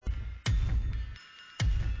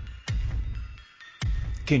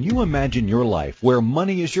Can you imagine your life where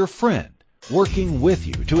money is your friend, working with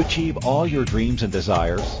you to achieve all your dreams and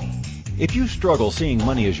desires? If you struggle seeing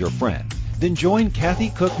money as your friend, then join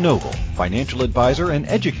Kathy Cook Noble, financial advisor and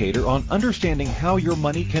educator on understanding how your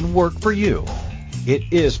money can work for you.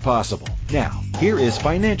 It is possible. Now, here is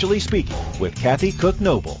Financially Speaking with Kathy Cook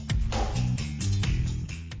Noble.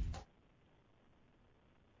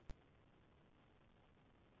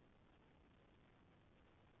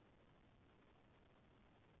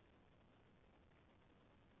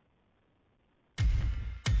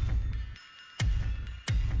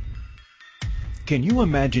 Can you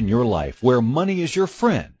imagine your life where money is your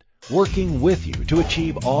friend, working with you to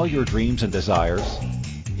achieve all your dreams and desires?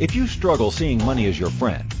 If you struggle seeing money as your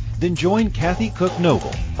friend, then join Kathy Cook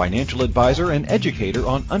Noble, financial advisor and educator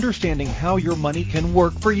on understanding how your money can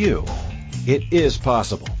work for you. It is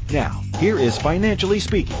possible. Now, here is Financially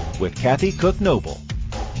Speaking with Kathy Cook Noble.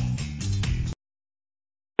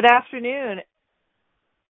 Good afternoon,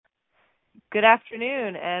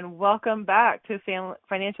 and welcome back to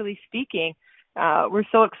Financially Speaking. We're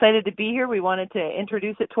so excited to be here. We wanted to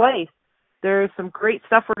introduce it twice. There's some great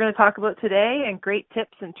stuff we're going to talk about today and great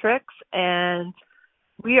tips and tricks, and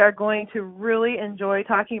we are going to really enjoy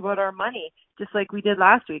talking about our money, just like we did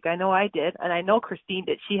last week. I know I did, and I know Christine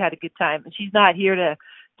did. She had a good time, and she's not here to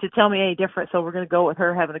tell me any different, so we're going to go with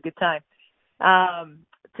her having a good time.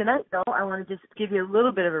 Tonight, though, I want to just give you a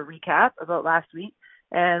little bit of a recap about last week.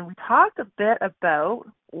 And we talked a bit about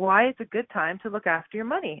why it's a good time to look after your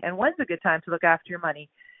money and when's a good time to look after your money.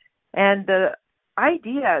 And the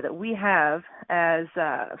idea that we have as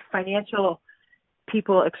financial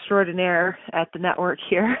people extraordinaire at the network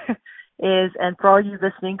here is, and for all you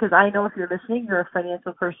listening, because I know if you're listening, you're a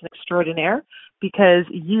financial person extraordinaire because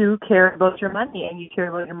you care about your money and you care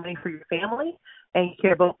about your money for your family and you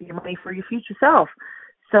care about your money for your future self.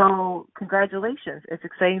 So congratulations. It's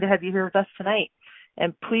exciting to have you here with us tonight.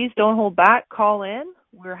 And please don't hold back. Call in.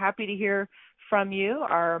 We're happy to hear from you.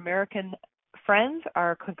 Our American friends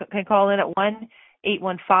can call in at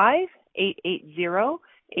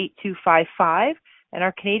 1-815-880-8255. And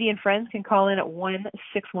our Canadian friends can call in at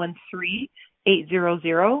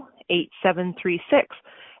 1-613-800-8736.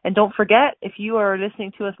 And don't forget, if you are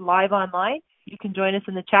listening to us live online, you can join us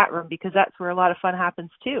in the chat room because that's where a lot of fun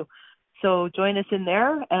happens too. So join us in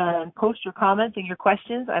there and post your comments and your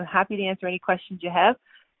questions. I'm happy to answer any questions you have.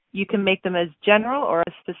 You can make them as general or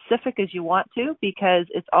as specific as you want to because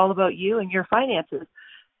it's all about you and your finances.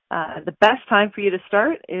 The best time for you to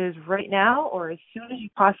start is right now or as soon as you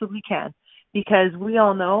possibly can because we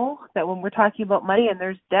all know that when we're talking about money and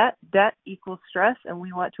there's debt equals stress, and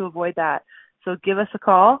we want to avoid that. So give us a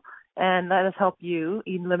call and let us help you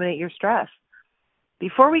eliminate your stress.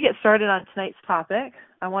 Before we get started on tonight's topic,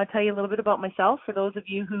 I want to tell you a little bit about myself for those of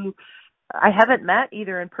you who I haven't met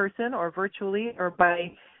either in person or virtually or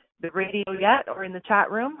by the radio yet or in the chat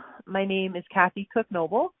room. My name is Kathy Cook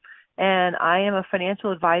Noble, and I am a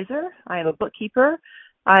financial advisor. I am a bookkeeper.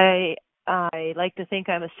 I like to think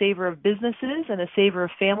I'm a saver of businesses and a saver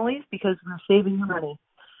of families because we're saving you money.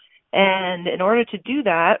 And in order to do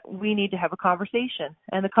that, we need to have a conversation.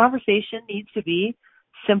 And the conversation needs to be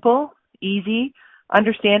simple, easy,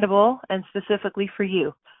 understandable, and specifically for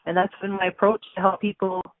you. And that's been my approach to help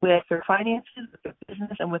people with their finances, with their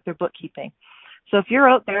business, and with their bookkeeping. So if you're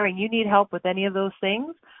out there and you need help with any of those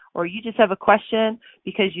things, or you just have a question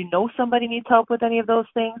because you know somebody needs help with any of those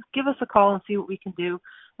things, give us a call and see what we can do,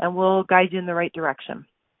 and we'll guide you in the right direction.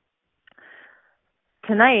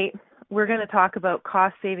 Tonight, we're going to talk about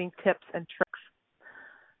cost-saving tips and tricks.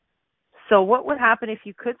 So what would happen if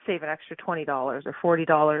you could save an extra $20 or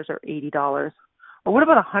 $40 or $80? Or what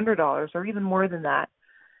about $100 or even more than that?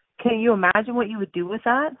 Can you imagine what you would do with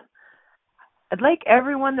that? I'd like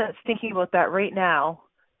everyone that's thinking about that right now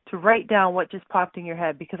to write down what just popped in your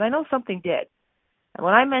head because I know something did. And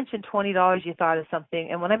when I mentioned $20, you thought of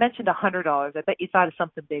something. And when I mentioned $100, I bet you thought of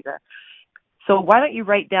something bigger. So why don't you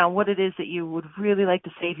write down what it is that you would really like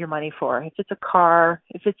to save your money for? If it's a car,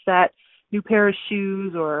 if it's that new pair of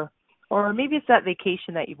shoes, or maybe it's that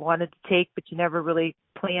vacation that you wanted to take but you never really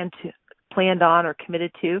planned on or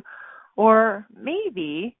committed to. Or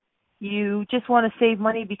maybe you just want to save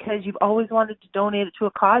money because you've always wanted to donate it to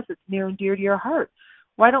a cause that's near and dear to your heart.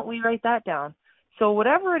 Why don't we write that down? So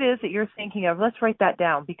whatever it is that you're thinking of, let's write that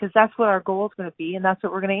down because that's what our goal is going to be and that's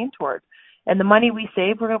what we're going to aim towards. And the money we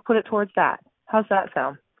save, we're going to put it towards that. How's that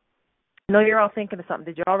sound? I know you're all thinking of something.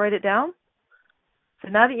 Did you all write it down? So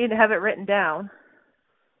now that you have it written down,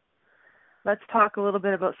 let's talk a little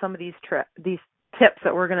bit about some of these tips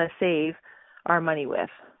that we're going to save our money with.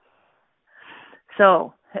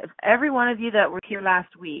 So every one of you that were here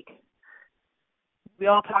last week, we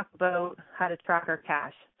all talk about how to track our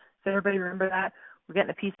cash. So everybody remember that? We're getting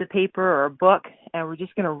a piece of paper or a book, and we're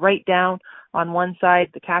just going to write down on one side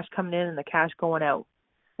the cash coming in and the cash going out.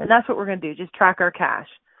 And that's what we're going to do, just track our cash.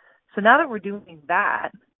 So now that we're doing that,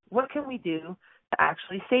 what can we do to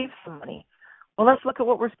actually save some money? Well, let's look at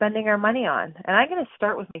what we're spending our money on. And I'm going to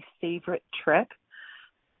start with my favorite trick,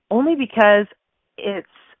 only because it's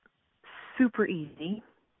super easy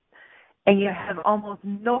and you have almost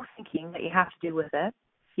no thinking that you have to do with it.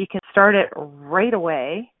 You can start it right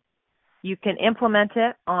away. You can implement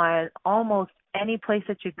it on almost any place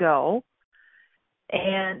that you go,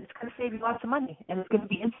 and it's going to save you lots of money, and it's going to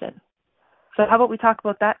be instant. So how about we talk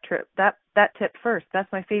about that tip first?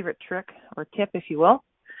 That's my favorite trick or tip, if you will,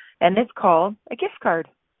 and it's called a gift card.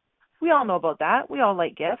 We all know about that. We all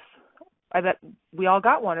like gifts. I bet we all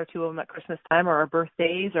got one or two of them at Christmas time or our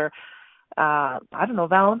birthdays or, I don't know,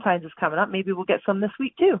 Valentine's is coming up. Maybe we'll get some this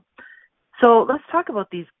week too. So let's talk about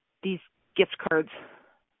these gift cards.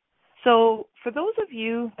 So for those of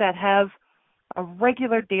you that have a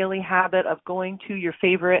regular daily habit of going to your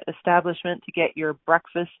favorite establishment to get your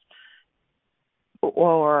breakfast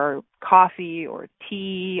or coffee or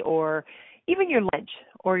tea or even your lunch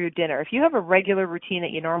or your dinner, if you have a regular routine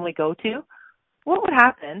that you normally go to, what would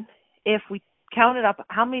happen if we counted up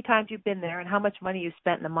how many times you've been there and how much money you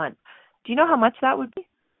spent in a month? Do you know how much that would be?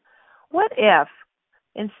 What if,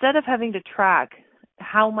 instead of having to track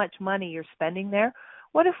how much money you're spending there,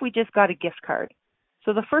 what if we just got a gift card?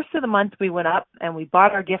 So the first of the month we went up and we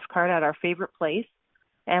bought our gift card at our favorite place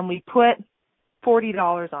and we put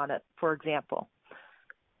 $40 on it, for example.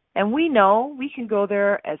 And we know we can go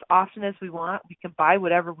there as often as we want. We can buy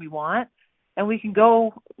whatever we want. And we can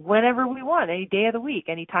go whenever we want, any day of the week,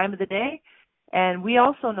 any time of the day. And we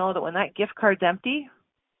also know that when that gift card's empty,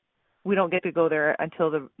 we don't get to go there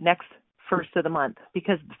until the next first of the month,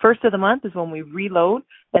 because the first of the month is when we reload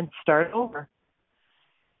and start over.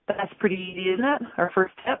 That's pretty easy, isn't it? Our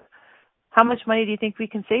first tip. How much money do you think we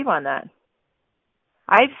can save on that?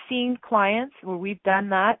 I've seen clients where we've done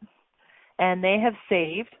that and they have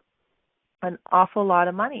saved an awful lot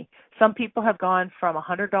of money. Some people have gone from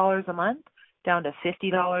 $100 a month down to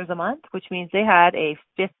 $50 a month, which means they had a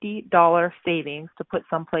 $50 savings to put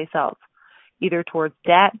someplace else, either towards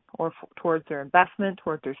debt or towards their investment,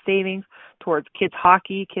 towards their savings, towards kids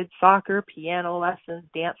hockey, kids soccer, piano lessons,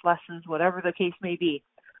 dance lessons, whatever the case may be.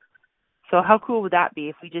 So how cool would that be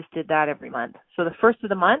if we just did that every month? So the first of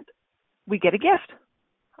the month, we get a gift.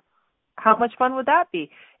 How much fun would that be?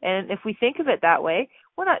 And if we think of it that way,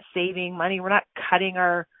 we're not saving money. We're not cutting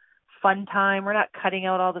our fun time. We're not cutting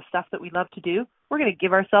out all the stuff that we love to do. We're going to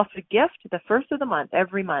give ourselves a gift the first of the month,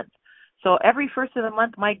 every month. So every first of the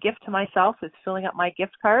month, my gift to myself is filling up my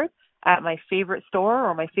gift card at my favorite store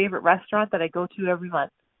or my favorite restaurant that I go to every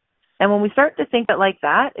month. And when we start to think it like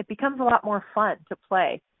that, it becomes a lot more fun to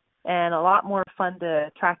play and a lot more fun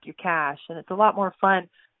to track your cash. And it's a lot more fun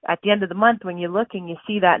at the end of the month when you look and you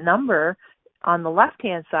see that number on the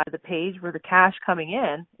left-hand side of the page where the cash coming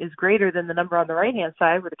in is greater than the number on the right-hand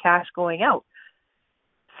side where the cash going out.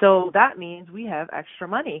 So that means we have extra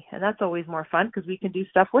money, and that's always more fun because we can do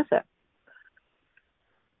stuff with it.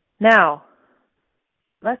 Now,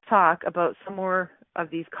 let's talk about some more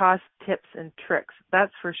of these cost tips and tricks.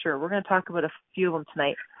 That's for sure. We're going to talk about a few of them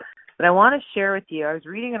tonight. But I want to share with you, I was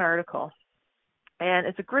reading an article, and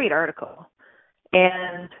it's a great article.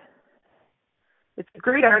 And it's a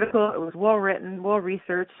great article. It was well written, well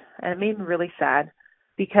researched, and it made me really sad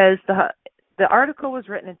because the article was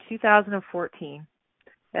written in 2014,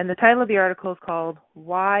 and the title of the article is called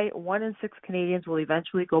 "Why 1 in 6 Canadians Will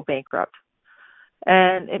Eventually Go Bankrupt."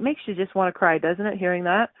 And it makes you just want to cry, doesn't it, hearing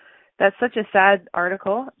that? That's such a sad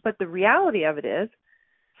article, but the reality of it is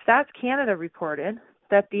Stats Canada reported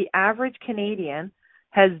that the average Canadian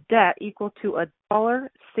has debt equal to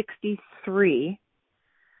 $1.63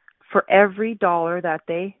 for every dollar that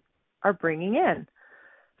they are bringing in.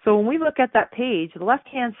 So when we look at that page, the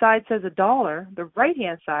left-hand side says $1, the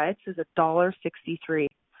right-hand side says $1.63.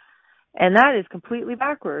 And that is completely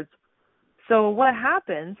backwards. So what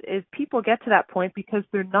happens is people get to that point because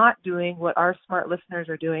they're not doing what our smart listeners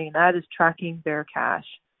are doing, and that is tracking their cash.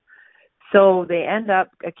 So they end up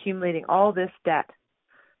accumulating all this debt.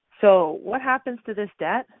 So what happens to this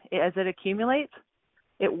debt as it accumulates?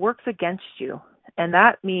 It works against you. And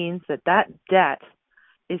that means that debt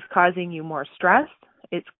is causing you more stress,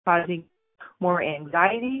 it's causing more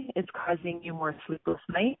anxiety, it's causing you more sleepless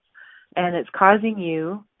nights, and it's causing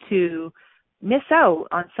you to miss out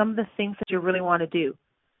on some of the things that you really want to do.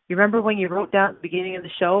 You remember when you wrote down at the beginning of the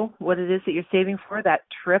show what it is that you're saving for, that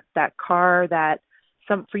trip, that car, that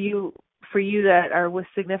for you for you that are with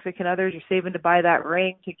significant others, you're saving to buy that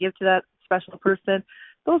ring to give to that special person.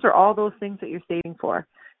 Those are all those things that you're saving for.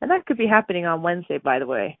 And that could be happening on Wednesday, by the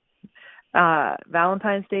way.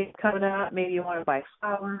 Valentine's Day is coming up. Maybe you want to buy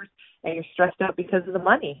flowers and you're stressed out because of the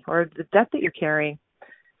money or the debt that you're carrying.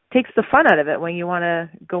 Takes the fun out of it when you want to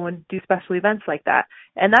go and do special events like that.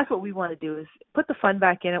 And that's what we want to do, is put the fun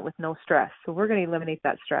back in it with no stress. So we're going to eliminate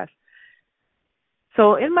that stress.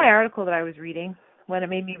 So in my article that I was reading, when it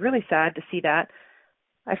made me really sad to see that,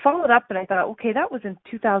 I followed up and I thought, okay, that was in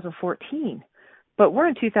 2014, but we're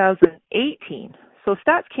in 2018. So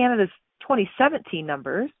Stats Canada's 2017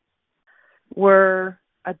 numbers were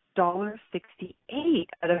 $1.68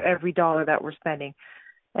 out of every dollar that we're spending.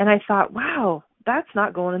 And I thought, wow, that's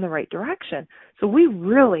not going in the right direction. So we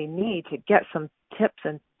really need to get some tips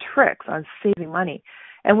and tricks on saving money.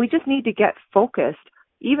 And we just need to get focused.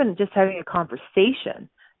 Even just having a conversation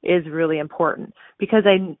is really important, because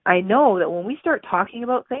I know that when we start talking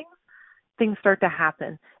about things, things start to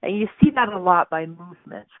happen. And you see that a lot by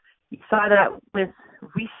movements. You saw that with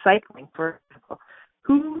recycling, for example.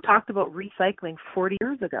 Who talked about recycling 40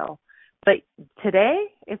 years ago? But today,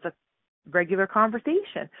 it's a regular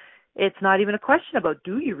conversation. It's not even a question about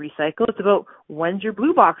do you recycle. It's about when's your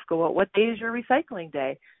blue box go out? What day is your recycling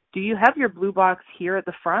day? Do you have your blue box here at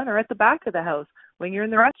the front or at the back of the house? When you're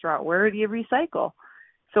in the restaurant, where do you recycle?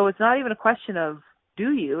 So it's not even a question of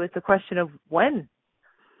do you, it's a question of when.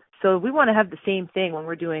 So we want to have the same thing when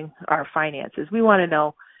we're doing our finances. We want to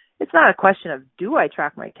know, it's not a question of do I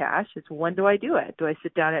track my cash, it's when do I do it? Do I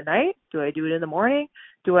sit down at night? Do I do it in the morning?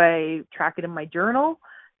 Do I track it in my journal?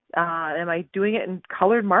 Am I doing it in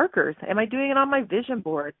colored markers? Am I doing it on my vision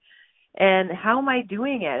board? And how am I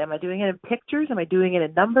doing it? Am I doing it in pictures? Am I doing it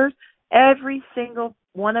in numbers? Every single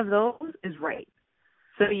one of those is right.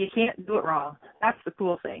 So you can't do it wrong. That's the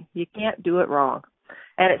cool thing. You can't do it wrong.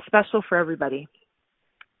 And it's special for everybody.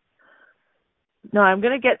 Now, I'm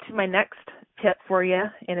going to get to my next tip for you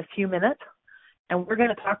in a few minutes. And we're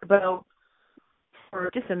going to talk about,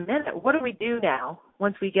 for just a minute, what do we do now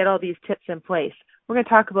once we get all these tips in place? We're going to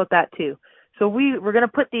talk about that too. So we're going to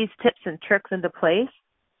put these tips and tricks into place.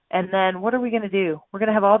 And then what are we going to do? We're going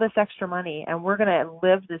to have all this extra money, and we're going to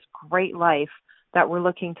live this great life that we're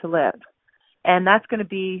looking to live. And that's going to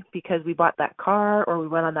be because we bought that car or we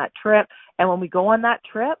went on that trip. And when we go on that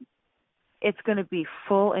trip, it's going to be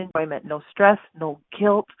full enjoyment, no stress, no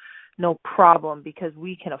guilt, no problem, because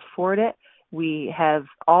we can afford it. We have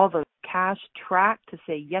all the cash tracked to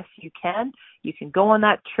say, yes, you can. You can go on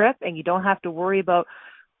that trip and you don't have to worry about,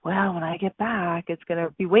 well, when I get back, it's going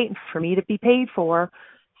to be waiting for me to be paid for.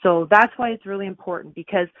 So that's why it's really important,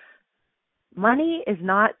 because money is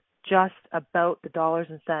not just about the dollars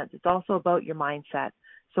and cents. It's also about your mindset.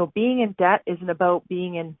 So being in debt isn't about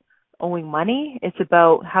owing money. It's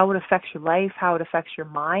about how it affects your life, how it affects your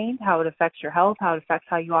mind, how it affects your health, how it affects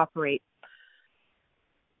how you operate.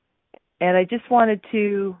 And I just wanted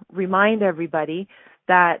to remind everybody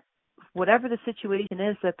that whatever the situation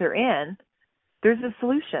is that they're in, there's a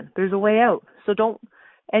solution. There's a way out. So don't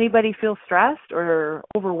anybody feel stressed or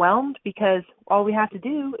overwhelmed, because all we have to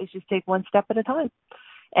do is just take one step at a time.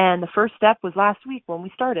 And the first step was last week when we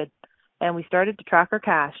started, and we started to track our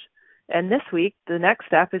cash. And this week, the next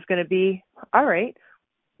step is going to be, all right,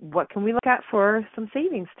 what can we look at for some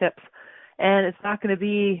savings tips? And it's not going to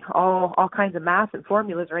be all kinds of math and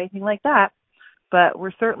formulas or anything like that, but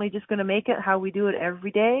we're certainly just going to make it how we do it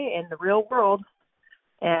every day in the real world.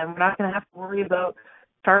 And we're not going to have to worry about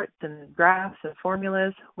charts and graphs and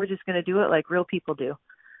formulas. We're just going to do it like real people do.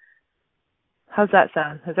 How's that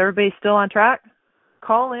sound? Is everybody still on track?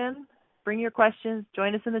 Call in, bring your questions,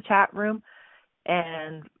 join us in the chat room,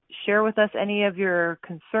 and share with us any of your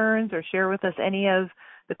concerns, or share with us any of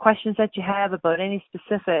the questions that you have about any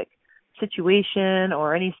specific situation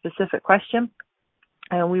or any specific question,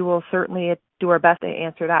 and we will certainly do our best to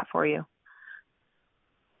answer that for you.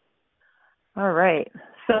 All right,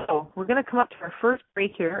 so we're going to come up to our first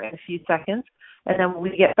break here in a few seconds, and then when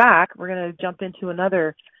we get back, we're going to jump into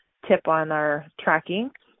another tip on our tracking,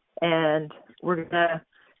 and we're going to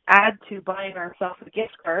add to buying ourselves a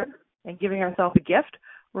gift card and giving ourselves a gift.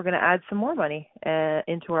 We're going to add some more money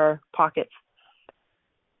into our pockets.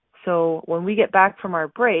 So when we get back from our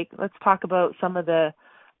break, let's talk about some of the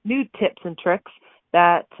new tips and tricks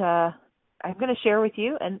that I'm going to share with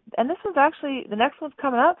you. And this one's actually, the next one's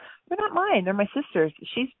coming up. They're not mine. They're my sister's.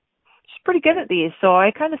 She's pretty good at these, so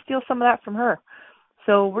I kind of steal some of that from her.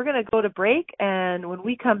 So we're going to go to break, and when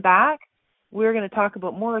we come back, we're going to talk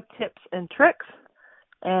about more tips and tricks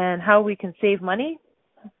and how we can save money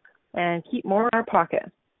and keep more in our pocket.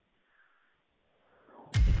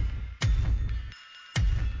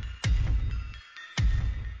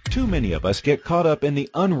 Too many of us get caught up in the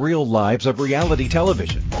unreal lives of reality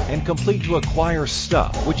television and complete to acquire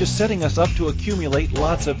stuff, which is setting us up to accumulate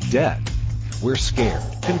lots of debt. We're scared,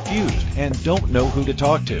 confused, and don't know who to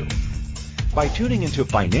talk to. By tuning into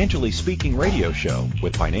Financially Speaking Radio Show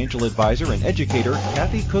with financial advisor and educator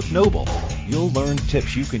Kathy Cook Noble, you'll learn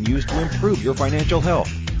tips you can use to improve your financial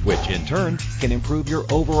health, which in turn can improve your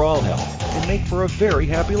overall health and make for a very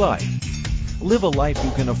happy life. Live a life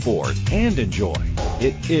you can afford and enjoy.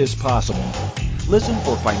 It is possible. Listen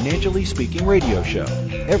for Financially Speaking Radio Show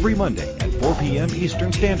every Monday at 4 p.m.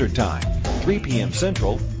 Eastern Standard Time, 3 p.m.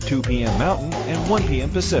 Central, 2 p.m. Mountain, and 1 p.m.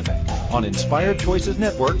 Pacific on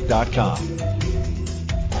InspiredChoicesNetwork.com.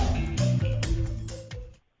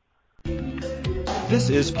 This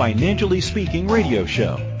is Financially Speaking Radio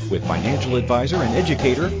Show with financial advisor and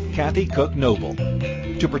educator Kathy Cook Noble.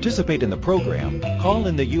 To participate in the program, call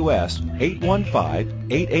in the U.S.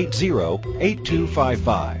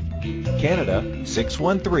 815-880-8255, Canada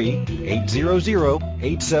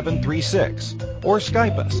 613-800-8736, or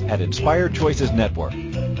Skype us at Inspired Choices Network.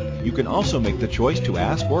 You can also make the choice to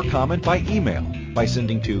ask or comment by email by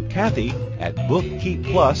sending to Kathy at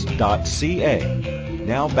bookkeepplus.ca.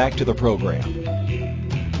 Now back to the program.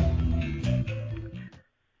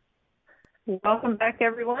 Welcome back,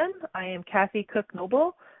 everyone. I am Kathy Cook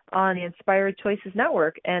Noble on the Inspired Choices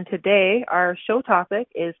Network, and today our show topic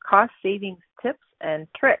is cost savings tips and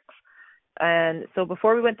tricks. And so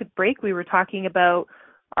before we went to break, we were talking about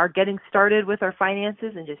our getting started with our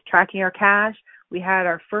finances and just tracking our cash. We had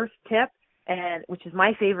our first tip, and which is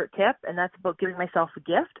my favorite tip, and that's about giving myself a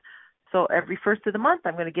gift. So every first of the month,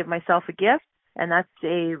 I'm going to give myself a gift, and that's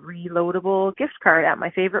a reloadable gift card at my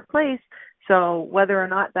favorite place. So whether or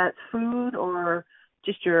not that's food or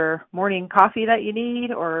just your morning coffee that you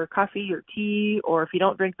need, or coffee or tea, or if you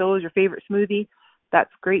don't drink those, your favorite smoothie, that's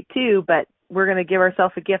great too. But we're going to give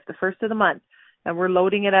ourselves a gift the first of the month, and we're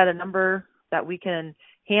loading it at a number that we can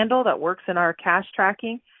handle, that works in our cash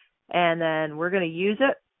tracking, and then we're going to use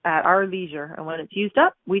it at our leisure. And when it's used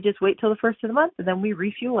up, we just wait till the first of the month, and then we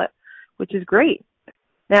refuel it, which is great.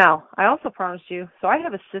 Now, I also promised you, so I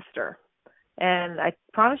have a sister, and I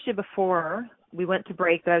promised you before we went to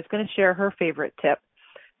break that I was going to share her favorite tip.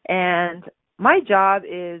 And my job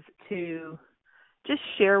is to just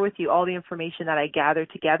share with you all the information that I gather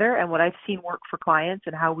together and what I've seen work for clients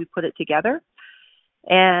and how we put it together.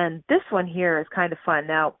 And this one here is kind of fun.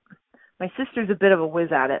 Now, my sister's a bit of a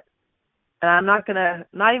whiz at it. And I'm not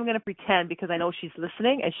even going to pretend, because I know she's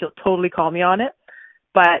listening and she'll totally call me on it.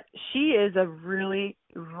 But she is a really,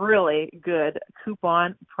 really good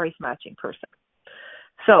coupon price matching person.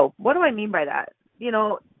 So what do I mean by that? You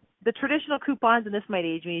know, the traditional coupons, and this might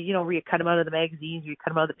age me, you know, where you cut them out of the magazines, or you cut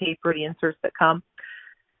them out of the paper, the inserts that come,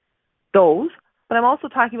 those. But I'm also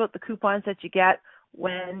talking about the coupons that you get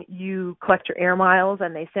when you collect your air miles,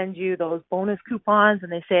 and they send you those bonus coupons,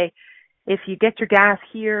 and they say, if you get your gas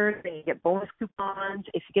here, then you get bonus coupons.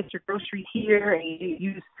 If you get your groceries here and you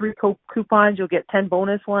use 3 coupons, you'll get 10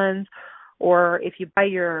 bonus ones. Or if you buy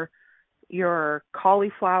your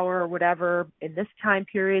cauliflower or whatever in this time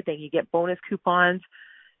period, then you get bonus coupons.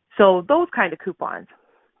 So those kind of coupons.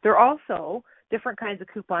 There are also different kinds of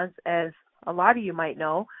coupons, as a lot of you might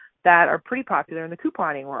know, that are pretty popular in the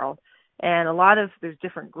couponing world. And there's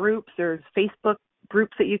different groups. There's Facebook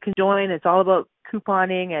groups that you can join. It's all about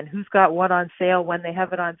couponing and who's got what on sale, when they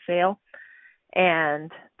have it on sale.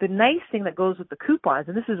 And the nice thing that goes with the coupons,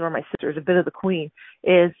 and this is where my sister is a bit of the queen,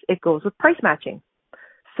 is it goes with price matching.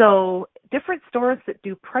 So different stores that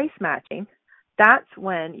do price matching, that's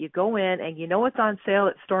when you go in and you know it's on sale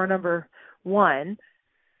at store number 1,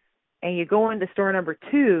 and you go into store number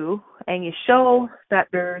 2 and you show that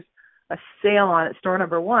there's a sale on at store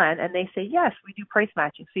number 1, and they say, yes, we do price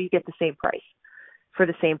matching, so you get the same price for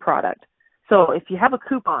the same product. So if you have a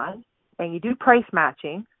coupon and you do price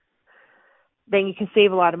matching, then you can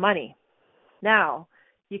save a lot of money. Now,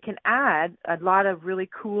 you can add a lot of really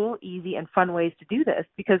cool, easy, and fun ways to do this,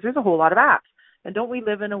 because there's a whole lot of apps. And don't we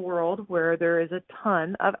live in a world where there is a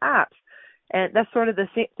ton of apps? And that's sort of the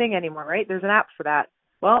same thing anymore, right? There's an app for that.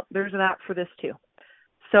 Well, there's an app for this too.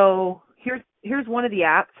 So here's one of the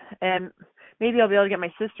apps, and maybe I'll be able to get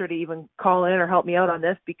my sister to even call in or help me out on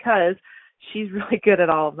this, because she's really good at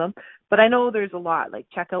all of them. But I know there's a lot, like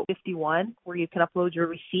Checkout 51, where you can upload your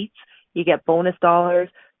receipts. You get bonus dollars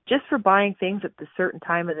just for buying things at the certain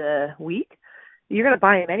time of the week. You're going to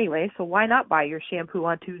buy them anyway, so why not buy your shampoo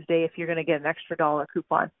on Tuesday if you're going to get an extra $1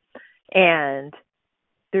 coupon? And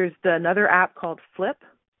there's another app called Flip,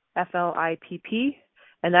 F-L-I-P-P,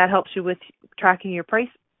 and that helps you with tracking your price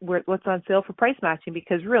what's on sale for price matching,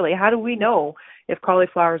 because really, how do we know if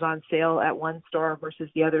cauliflower is on sale at one store versus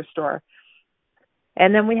the other store?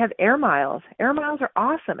 And then we have Air Miles. Air Miles are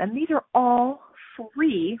awesome, and these are all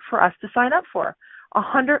free for us to sign up for.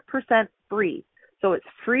 100% free. So it's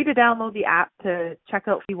free to download the app to check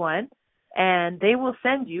out F1, and they will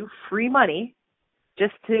send you free money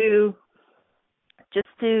just to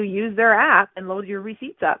use their app and load your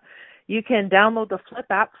receipts up. You can download the Flip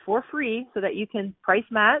app for free so that you can price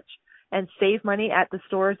match and save money at the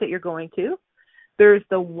stores that you're going to. There's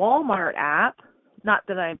the Walmart app. Not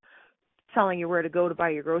that I'm telling you where to go to buy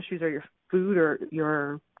your groceries or your food or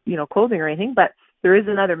your clothing or anything, but there is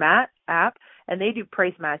another app, and they do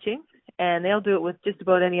price matching, and they'll do it with just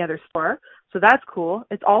about any other store. So that's cool.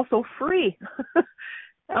 It's also free.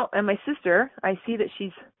 Oh, and my sister, I see that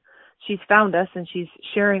she's found us and she's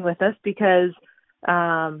sharing with us because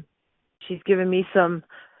she's given me some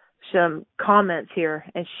comments here,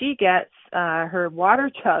 and she gets her water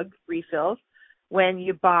jug refills when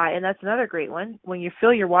you buy, and that's another great one. When you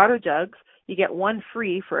fill your water jugs, you get one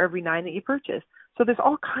free for every 9 that you purchase. So there's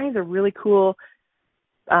all kinds of really cool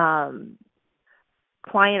client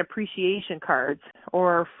appreciation cards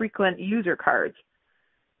or frequent user cards.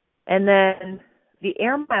 And then the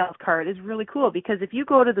Air Miles card is really cool because if you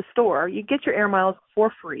go to the store, you get your Air Miles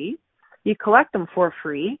for free, you collect them for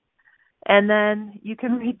free, and then you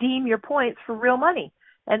can redeem your points for real money.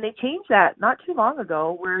 And they changed that not too long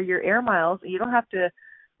ago where your Air Miles, you don't have to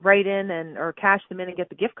write in or cash them in and get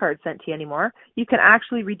the gift card sent to you anymore. You can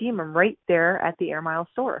actually redeem them right there at the Air Miles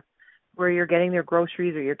store where you're getting their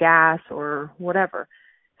groceries or your gas or whatever.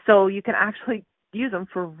 So you can actually use them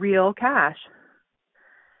for real cash.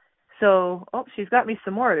 So, she's got me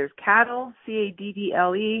some more. There's Caddle,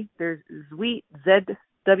 Caddle. There's Zweet,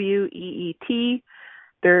 Zweet.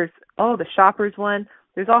 There's, the Shoppers one.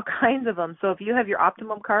 There's all kinds of them. So if you have your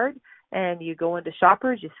Optimum card and you go into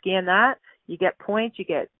Shoppers, you scan that, you get points, you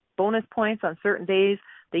get bonus points on certain days.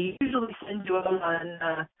 They usually send you out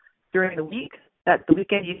on during the week. That's the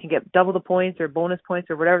weekend you can get double the points or bonus points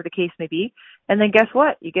or whatever the case may be. And then guess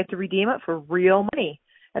what? You get to redeem it for real money.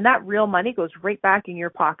 And that real money goes right back in your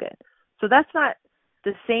pocket. So that's not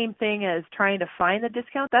the same thing as trying to find the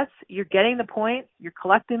discount. You're getting the points, you're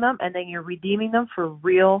collecting them, and then you're redeeming them for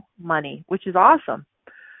real money, which is awesome.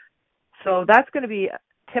 So that's going to be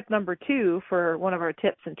tip number 2 for one of our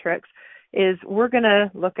tips and tricks is we're going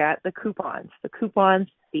to look at the coupons,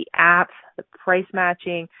 the apps, the price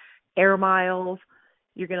matching, Air Miles.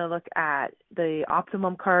 You're going to look at the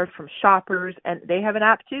Optimum card from Shoppers, and they have an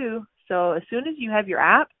app too. So as soon as you have your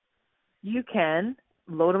app, you can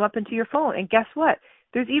load them up into your phone. And guess what?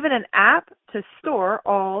 There's even an app to store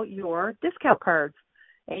all your discount cards.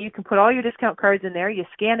 And you can put all your discount cards in there. You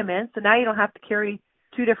scan them in. So now you don't have to carry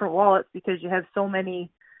 2 different wallets because you have so many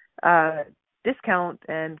discount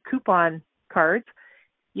and coupon cards.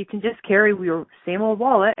 You can just carry your same old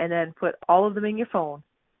wallet and then put all of them in your phone.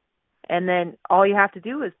 And then all you have to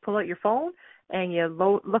do is pull out your phone and you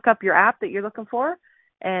look up your app that you're looking for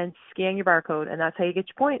and scan your barcode. And that's how you get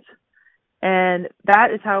your points. And that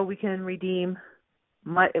is how we can redeem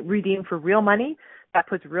for real money. That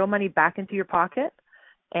puts real money back into your pocket.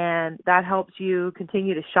 And that helps you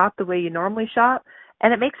continue to shop the way you normally shop.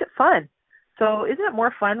 And it makes it fun. So isn't it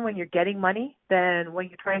more fun when you're getting money than when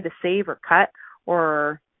you're trying to save or cut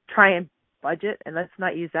or try and budget? And let's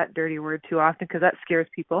not use that dirty word too often because that scares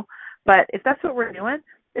people. But if that's what we're doing,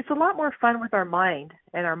 it's a lot more fun with our mind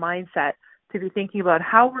and our mindset to be thinking about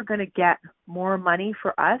how we're going to get more money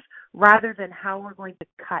for us rather than how we're going to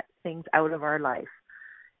cut things out of our life.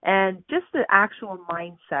 And just the actual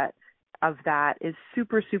mindset of that is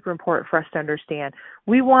super, super important for us to understand.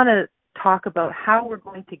 We want to talk about how we're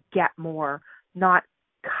going to get more, not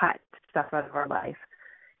cut stuff out of our life.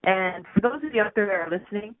 And for those of you out there that are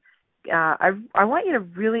listening, I want you to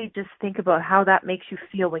really just think about how that makes you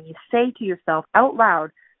feel when you say to yourself out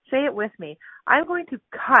loud, say it with me, I'm going to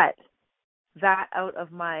cut that out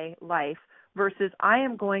of my life versus I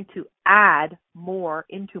am going to add more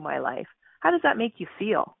into my life. How does that make you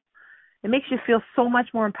feel? It makes you feel so much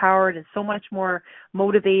more empowered and so much more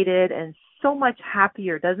motivated and so much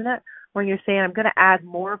happier, doesn't it? When you're saying, I'm going to add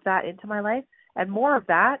more of that into my life. And more of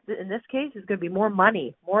that, in this case, is going to be more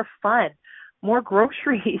money, more fun, more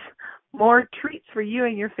groceries, more treats for you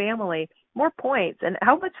and your family, more points. And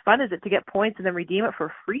how much fun is it to get points and then redeem it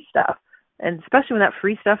for free stuff? And especially when that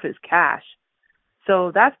free stuff is cash.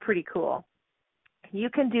 So that's pretty cool. You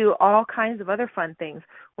can do all kinds of other fun things.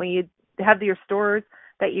 When you have your stores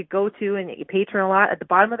that you go to and that you patron a lot, at the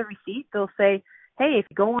bottom of the receipt, they'll say, hey, if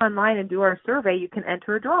you go online and do our survey, you can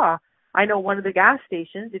enter a draw. I know one of the gas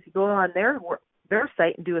stations, if you go on their their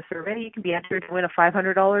site and do a survey, you can be entered to win a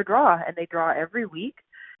 $500 draw, and they draw every week.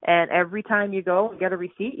 And every time you go and get a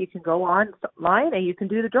receipt, you can go online and you can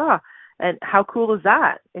do the draw. And how cool is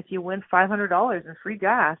that? If you win $500 in free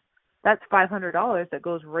gas, that's $500 that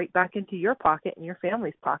goes right back into your pocket and your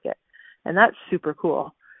family's pocket. And that's super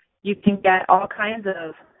cool. You can get all kinds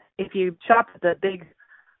of, if you shop at the big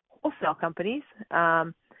wholesale companies,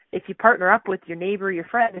 if you partner up with your neighbor, your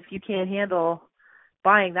friend, if you can't handle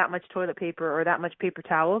buying that much toilet paper or that much paper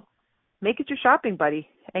towels, make it your shopping buddy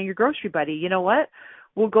and your grocery buddy. You know what?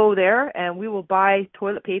 We'll go there and we will buy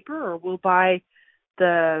toilet paper, or we'll buy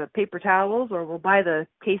the paper towels, or we'll buy the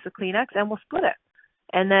case of Kleenex, and we'll split it.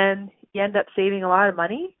 And then you end up saving a lot of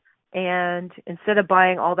money. And instead of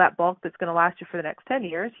buying all that bulk that's going to last you for the next 10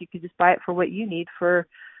 years, you can just buy it for what you need for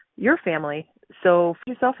your family. So for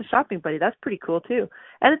yourself a shopping buddy, that's pretty cool too.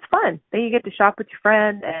 And it's fun. Then you get to shop with your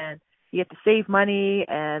friend and you get to save money,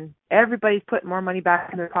 and everybody's putting more money back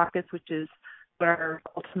in their pockets, which is what our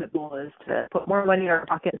ultimate goal is, to put more money in our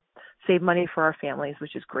pockets, save money for our families,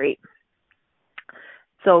 which is great.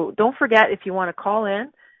 So don't forget, if you want to call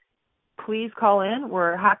in, please call in.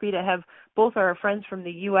 We're happy to have both our friends from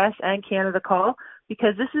the U.S. and Canada call,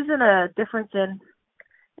 because this isn't a difference in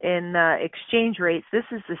exchange rates. This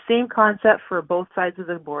is the same concept for both sides of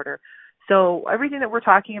the border. So everything that we're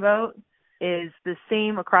talking about is the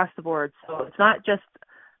same across the board. So it's not just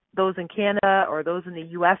those in Canada or those in the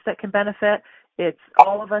U.S. that can benefit. It's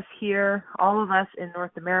all of us here, all of us in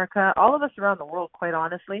North America, all of us around the world, quite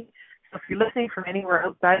honestly. So if you're listening from anywhere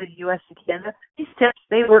outside of the U.S. and Canada, these tips,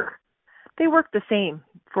 they work the same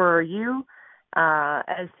for you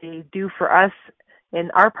as they do for us in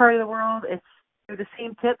our part of the world. They're the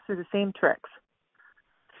same tips, they're the same tricks.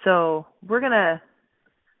 So we're going to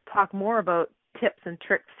talk more about tips and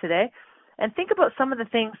tricks today, and think about some of the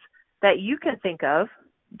things that you can think of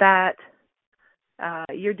that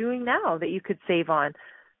you're doing now that you could save on.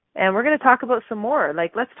 And we're going to talk about some more.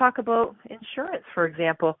 Like, let's talk about insurance, for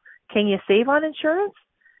example. Can you save on insurance?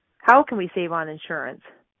 How can we save on insurance?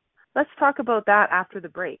 Let's talk about that after the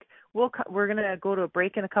break. We're going to go to a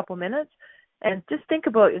break in a couple minutes and just think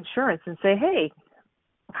about insurance and say, hey,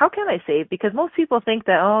 how can I save? Because most people think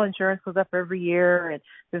that, insurance goes up every year and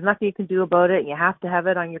there's nothing you can do about it, and you have to have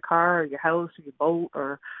it on your car or your house or your boat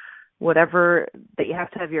or whatever that you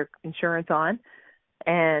have to have your insurance on.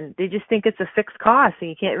 And they just think it's a fixed cost and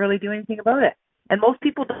you can't really do anything about it. And most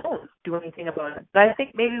people don't do anything about it. But I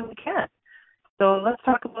think maybe we can. So let's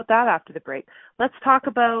talk about that after the break. Let's talk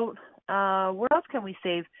about where else can we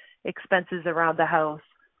save expenses around the house,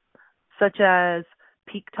 such as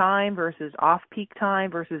peak time versus off-peak time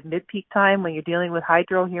versus mid-peak time when you're dealing with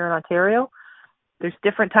hydro here in Ontario. There's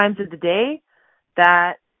different times of the day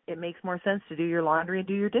that it makes more sense to do your laundry and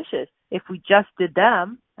do your dishes. If we just did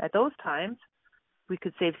them at those times, we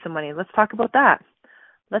could save some money. Let's talk about that.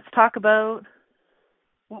 Let's talk about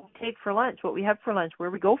what we take for lunch, what we have for lunch, where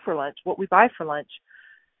we go for lunch, what we buy for lunch.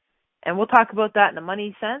 And we'll talk about that in a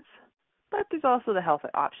money sense, but there's also the health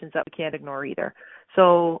options that we can't ignore either.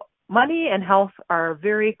 So money and health are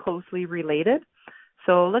very closely related.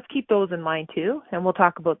 So let's keep those in mind too, and we'll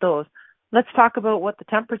talk about those. Let's talk about what the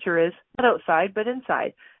temperature is, not outside, but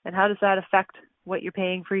inside, and how does that affect what you're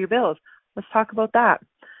paying for your bills. Let's talk about that.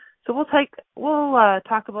 So we'll talk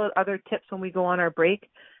about other tips when we go on our break.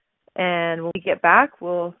 And when we get back,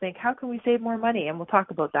 we'll think, how can we save more money? And we'll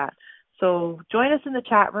talk about that. So join us in the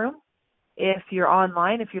chat room if you're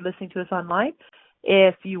online, if you're listening to us online.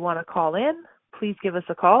 If you want to call in, please give us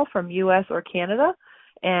a call from U.S. or Canada,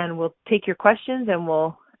 and we'll take your questions, and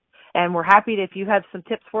we're happy if you have some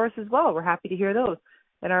tips for us as well. We're happy to hear those.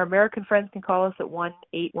 And our American friends can call us at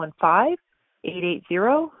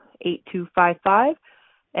 1-815-880-8255.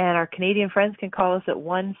 And our Canadian friends can call us at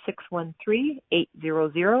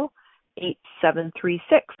 1-613-800-8736.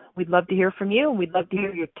 We'd love to hear from you, and we'd love to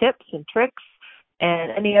hear your tips and tricks and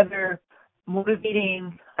any other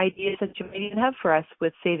motivating ideas that you might even have for us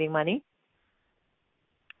with saving money.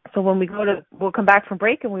 So when we'll come back from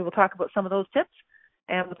break, and we will talk about some of those tips,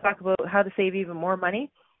 and we'll talk about how to save even more money.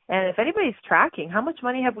 And if anybody's tracking, how much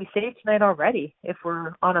money have we saved tonight already? If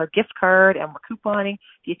we're on our gift card and we're couponing,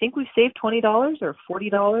 do you think we've saved $20 or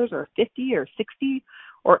 $40 or $50 or $60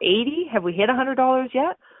 or $80? Have we hit $100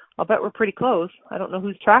 yet? I'll bet we're pretty close. I don't know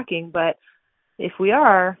who's tracking, but if we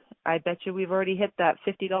are, I bet you we've already hit that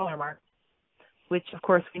 $50 mark, which of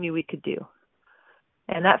course we knew we could do.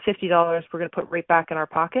 And that $50 we're going to put right back in our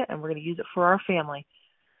pocket, and we're going to use it for our family.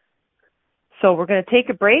 So we're going to take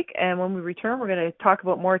a break, and when we return, we're going to talk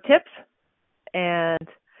about more tips. And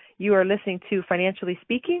you are listening to Financially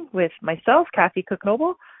Speaking with myself, Kathy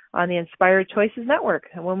Cook-Noble. on the Inspired Choices Network.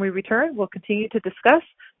 And when we return, we'll continue to discuss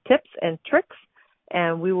tips and tricks,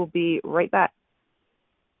 and we will be right back.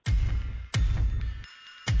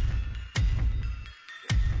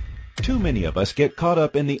 Too many of us get caught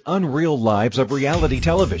up in the unreal lives of reality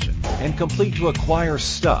television and complete to acquire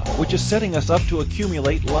stuff, which is setting us up to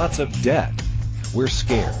accumulate lots of debt. We're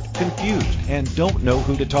scared, confused, and don't know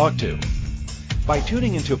who to talk to. By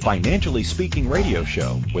tuning into Financially Speaking radio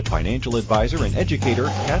show with financial advisor and educator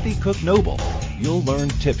Kathy Cook Noble, you'll learn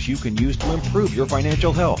tips you can use to improve your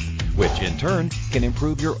financial health, which in turn can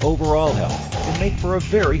improve your overall health and make for a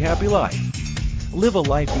very happy life. Live a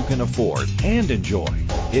life you can afford and enjoy.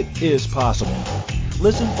 It is possible.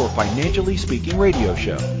 Listen for Financially Speaking radio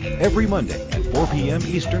show every Monday at 4 p.m.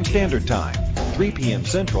 Eastern Standard Time, 3 p.m.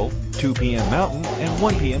 Central, 2 p.m. Mountain, and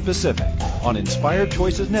 1 p.m. Pacific on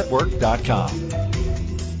InspiredChoicesNetwork.com.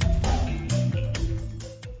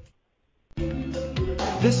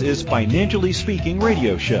 This is Financially Speaking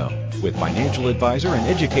radio show with financial advisor and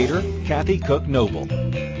educator Kathy Cook Noble.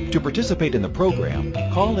 To participate in the program,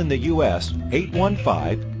 call in the U.S.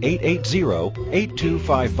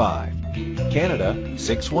 815-880-8255, Canada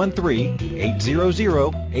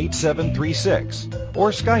 613-800-8736,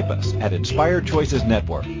 or Skype us at Inspired Choices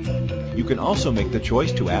Network. You can also make the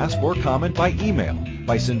choice to ask or comment by email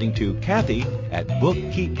by sending to Kathy at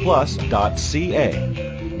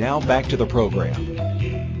bookkeepplus.ca. Now back to the program.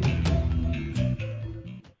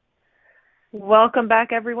 Welcome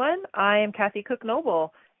back, everyone. I am Kathy Cook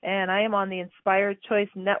Noble, and I am on the Inspired Choice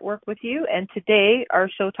Network with you. And today our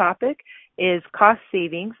show topic is cost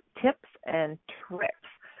savings, tips, and tricks.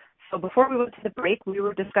 So before we went to the break, we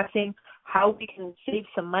were discussing how we can save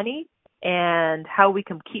some money and how we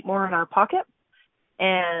can keep more in our pocket.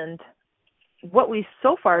 And we've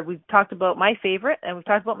talked about my favorite, and we've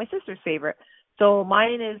talked about my sister's favorite. So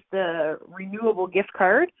mine is the renewable gift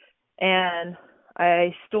card, and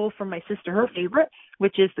I stole from my sister her favorite,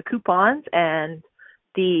 which is the coupons and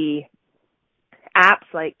the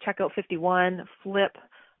apps like Checkout 51, Flip,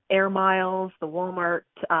 Air Miles, the Walmart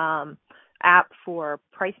app for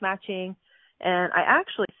price matching. And I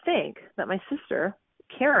actually think that my sister,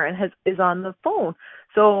 Karen, is on the phone.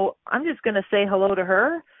 So I'm just going to say hello to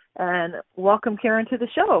her and welcome Karen to the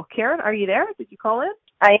show. Karen, are you there? Did you call in?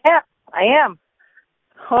 I am.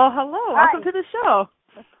 Oh, hello. Hi. Welcome to the show.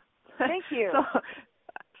 Thank you.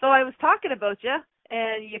 So I was talking about you,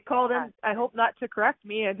 and you called in, I hope not to correct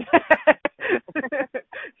me, and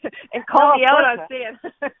and call me out on saying.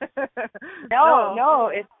 No,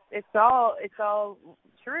 it's all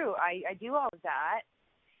true. I do all of that.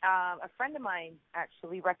 A friend of mine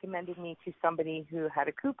actually recommended me to somebody who had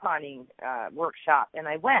a couponing workshop, and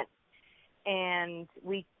I went. And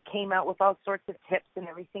we came out with all sorts of tips and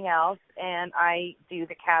everything else, and I do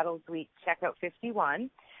the Cattle Week Checkout 51.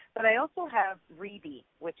 But I also have Reebee,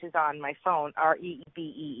 which is on my phone,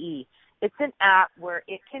 Reebee. It's an app where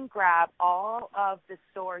it can grab all of the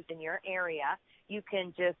stores in your area. You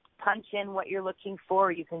can just punch in what you're looking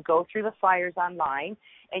for. You can go through the flyers online,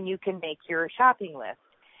 and you can make your shopping list.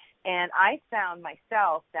 And I found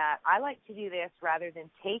myself that I like to do this rather than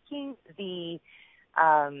taking the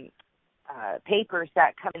papers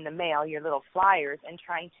that come in the mail, your little flyers, and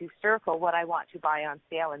trying to circle what I want to buy on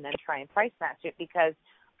sale and then try and price match it because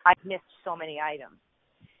I've missed so many items.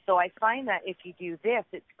 So I find that if you do this,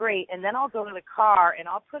 it's great. And then I'll go to the car and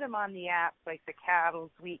I'll put them on the app, like the Cattle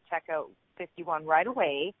Sweet Checkout 51 right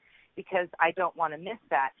away because I don't want to miss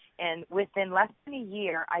that. And within less than a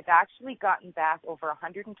year, I've actually gotten back over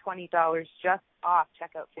 $120 just off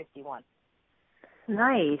Checkout 51.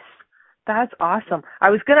 Nice. That's awesome. I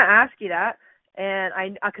was going to ask you that,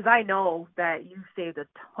 and because I know that you saved a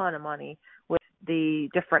ton of money with the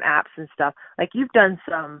different apps and stuff. Like you've done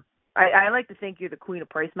some. I like to think you're the queen of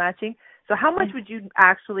price matching. So how much would you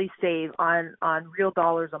actually save on real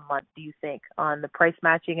dollars a month, do you think, on the price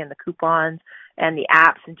matching and the coupons and the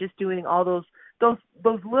apps and just doing all those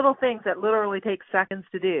little things that literally take seconds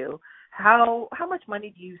to do? How much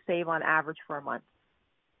money do you save on average for a month?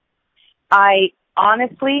 I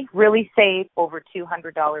honestly really save over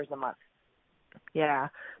 $200 a month. Yeah.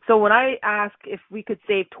 So when I ask if we could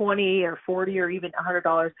save $20 or $40 or even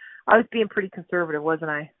 $100, I was being pretty conservative,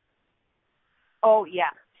 wasn't I? Oh, yeah.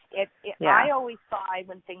 Yeah. I always buy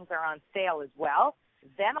when things are on sale as well.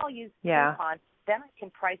 Then I'll use coupons. Then I can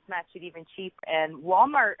price match it even cheaper. And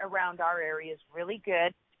Walmart around our area is really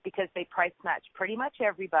good because they price match pretty much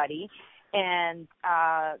everybody. And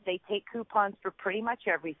they take coupons for pretty much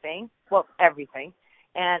everything. Well, everything.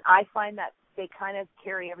 And I find that they kind of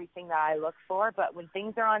carry everything that I look for. But when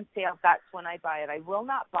things are on sale, that's when I buy it. I will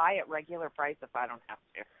not buy at regular price if I don't have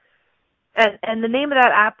to. And the name of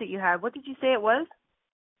that app that you had, what did you say it was?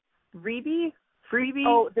 Freebie?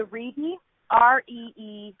 Oh, the Reebee,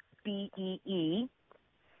 Reebee.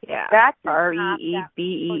 Yeah. That's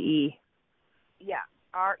Reebee. Yeah,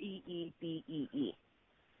 Reebee.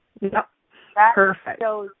 Yep. That Perfect.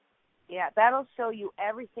 shows, that'll show you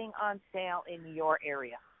everything on sale in your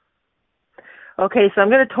area. Okay, so I'm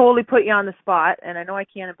going to totally put you on the spot, and I know I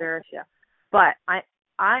can't embarrass you, but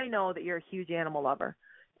I know that you're a huge animal lover,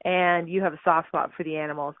 and you have a soft spot for the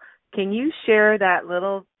animals. Can you share that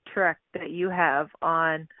little trick that you have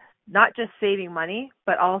on not just saving money,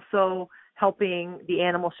 but also helping the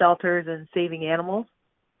animal shelters and saving animals?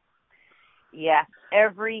 Yes,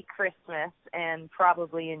 every Christmas and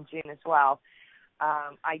probably in June as well,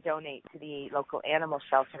 I donate to the local animal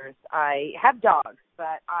shelters. I have dogs,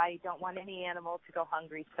 but I don't want any animal to go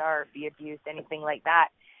hungry, starve, be abused, anything like that.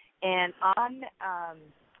 And on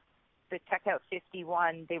the Checkout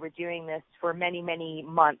 51, they were doing this for many, many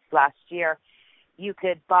months last year. You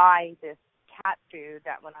could buy this cat food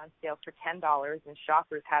that went on sale for $10, and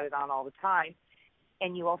shoppers had it on all the time,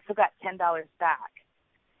 and you also got $10 back.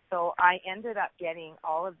 So I ended up getting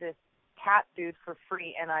all of this cat food for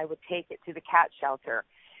free, and I would take it to the cat shelter.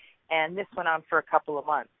 And this went on for a couple of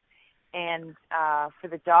months. And for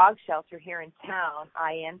the dog shelter here in town,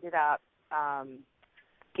 I ended up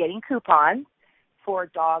getting coupons for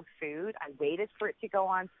dog food. I waited for it to go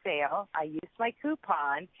on sale. I used my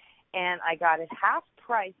coupon, and I got it half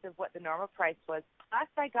price of what the normal price was, plus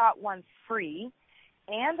I got one free,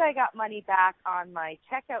 and I got money back on my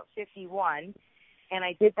Checkout 51. And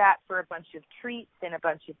I did that for a bunch of treats and a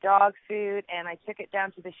bunch of dog food, and I took it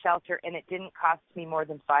down to the shelter, and it didn't cost me more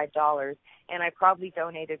than $5, and I probably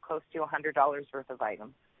donated close to $100 worth of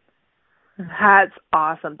items. That's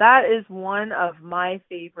awesome. That is one of my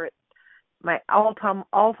favorite, my all-time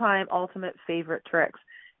ultimate favorite tricks.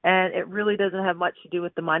 And it really doesn't have much to do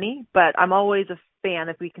with the money, but I'm always a fan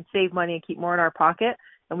if we can save money and keep more in our pocket,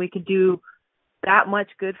 and we can do that much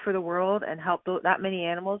good for the world and help that many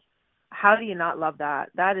animals. How do you not love that?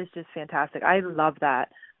 That is just fantastic. I love that.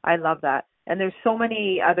 And there's so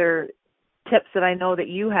many other tips that I know that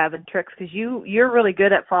you have and tricks, because you're really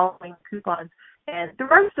good at following coupons. And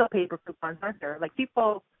there are still paper coupons, aren't there? Like,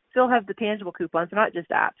 people still have the tangible coupons. They're not just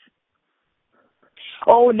apps.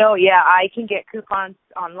 Oh, no, yeah. I can get coupons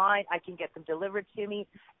online. I can get them delivered to me,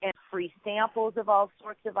 and free samples of all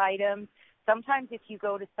sorts of items. Sometimes if you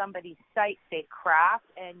go to somebody's site, say Craft,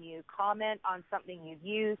 and you comment on something you've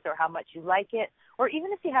used or how much you like it, or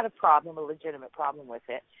even if you had a legitimate problem with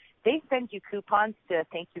it, they send you coupons to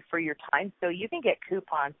thank you for your time. So you can get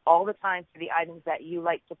coupons all the time for the items that you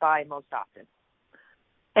like to buy most often.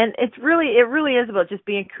 And it really is about just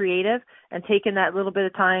being creative and taking that little bit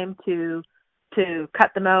of time to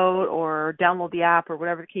cut them out or download the app or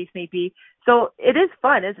whatever the case may be. So it is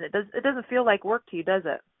fun, isn't it? It doesn't feel like work to you, does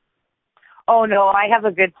it? Oh, no, I have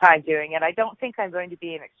a good time doing it. I don't think I'm going to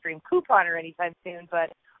be an extreme couponer anytime soon,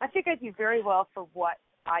 but I think I do very well for what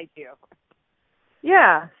I do.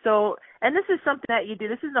 Yeah. So, and this is something that you do.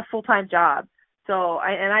 This isn't a full-time job. So,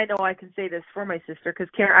 I know I can say this for my sister, because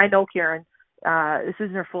I know Karen, this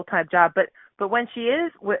isn't her full-time job, but when she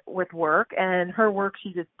is with work, and her work,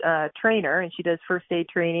 she's a trainer, and she does first aid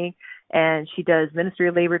training, and she does Ministry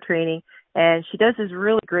of Labor training, and she does this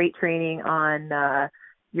really great training on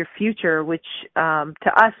your future, which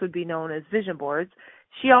to us would be known as vision boards.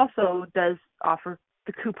 She also does offer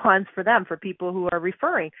the coupons for them, for people who are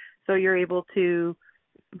referring. So you're able to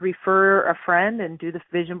refer a friend and do the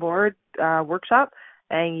vision board workshop,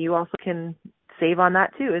 and you also can save on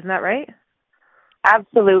that too. Isn't that right?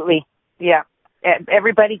 Absolutely. Yeah.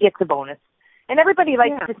 Everybody gets a bonus. And everybody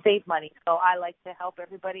likes to save money, so I like to help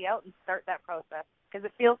everybody out and start that process, because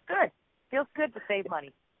it feels good. It feels good to save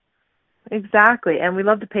money. Exactly. And we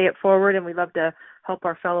love to pay it forward, and we love to help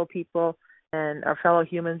our fellow people and our fellow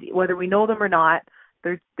humans, whether we know them or not.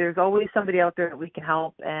 There's always somebody out there that we can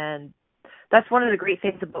help, and that's one of the great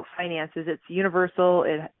things about finances. It's universal.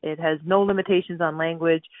 It has no limitations on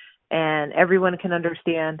language, and everyone can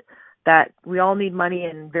understand that we all need money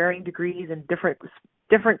in varying degrees and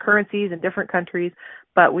different currencies in different countries,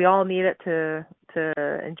 but we all need it to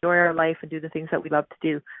enjoy our life and do the things that we love to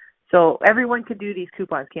do. So everyone can do these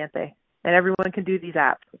coupons, can't they? And everyone can do these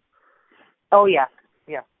apps. Oh, yeah.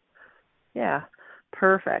 Yeah. Yeah.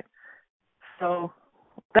 Perfect. So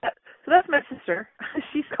that's my sister.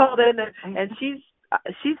 She's called in, and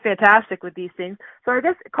she's fantastic with these things. So I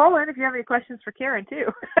guess call in if you have any questions for Karen too,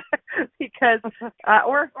 because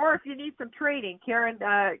or if you need some training, Karen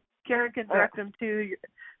can direct them to.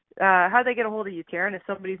 How do they get a hold of you, Karen, if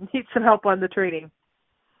somebody needs some help on the training?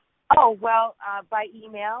 Oh, well, by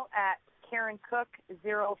email at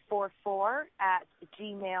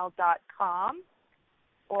KarenCook044@gmail.com,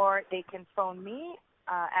 or they can phone me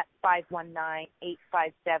at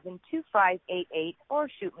 519-857-2588 or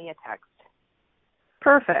shoot me a text.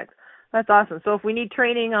 Perfect. That's awesome. So if we need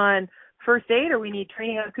training on first aid or we need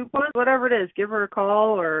training on coupons, whatever it is, give her a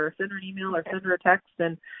call or send her an email or send her a text.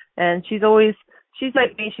 And she's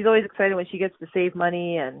like me. She's always excited when she gets to save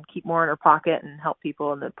money and keep more in her pocket and help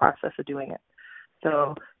people in the process of doing it.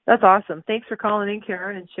 So that's awesome. Thanks for calling in,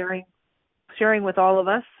 Karen, and sharing with all of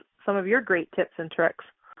us some of your great tips and tricks.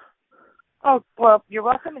 Oh, well, you're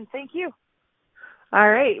welcome, and thank you.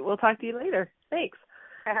 All right. We'll talk to you later. Thanks.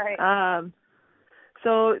 All right.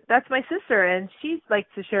 So that's my sister, and she likes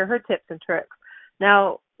to share her tips and tricks.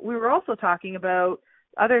 Now, we were also talking about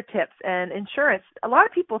other tips and insurance. A lot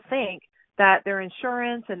of people think that their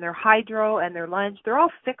insurance and their hydro and their lunch, they're all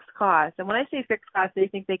fixed costs. And when I say fixed costs, they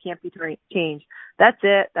think they can't be changed. That's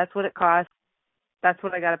it. That's what it costs. That's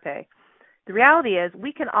what I got to pay. The reality is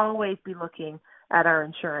we can always be looking at our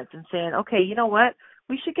insurance and saying, okay, you know what?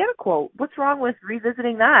 We should get a quote. What's wrong with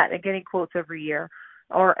revisiting that and getting quotes every year?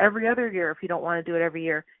 Or every other year if you don't want to do it every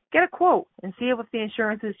year. Get a quote and see if the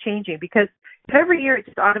insurance is changing. Because if every year it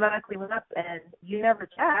just automatically went up and you never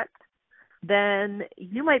checked, then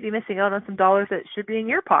you might be missing out on some dollars that should be in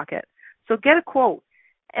your pocket. So get a quote.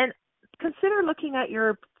 And consider looking at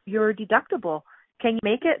your deductible. Can you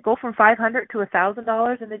make it go from $500 to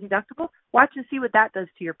 $1,000 in the deductible? Watch and see what that does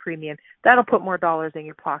to your premium. That'll put more dollars in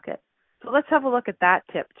your pocket. So let's have a look at that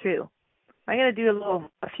tip too. I'm going to do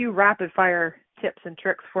a few rapid fire tips and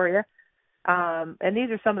tricks for you. And these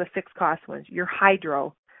are some of the fixed cost ones. Your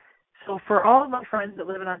hydro. So for all of my friends that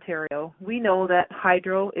live in Ontario, we know that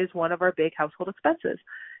hydro is one of our big household expenses.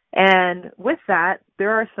 And with that,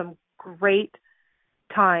 there are some great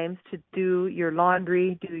times to do your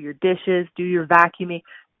laundry, do your dishes, do your vacuuming.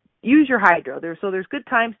 Use your hydro. There's good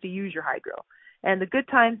times to use your hydro. And the good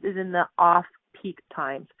times is in the off-peak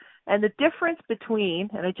times. And the difference between,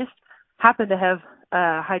 and I just happen to have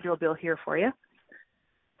a hydro bill here for you.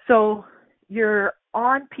 So you're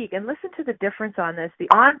on peak, and listen to the difference on this. The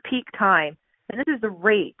on-peak time, and this is the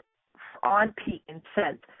rate on peak in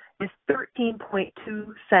cents, is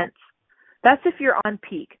 13.2 cents. That's if you're on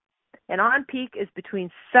peak. And on peak is between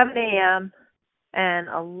 7 a.m. and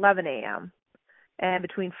 11 a.m. and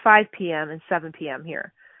between 5 p.m. and 7 p.m.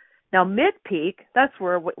 here. Now, mid-peak, that's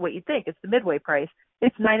where what you think. It's the midway price.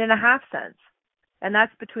 It's 9.5 cents. And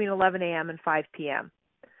that's between 11 a.m. and 5 p.m.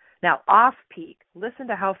 Now, off-peak, listen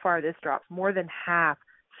to how far this drops. More than half,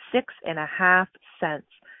 6.5 cents.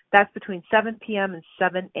 That's between 7 p.m. and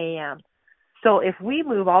 7 a.m. So if we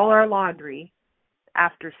move all our laundry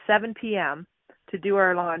after 7 p.m. to do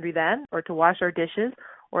our laundry then, or to wash our dishes,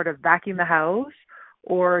 or to vacuum the house,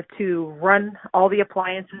 or to run all the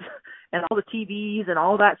appliances and all the TVs and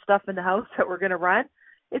all that stuff in the house that we're going to run,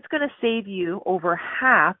 it's going to save you over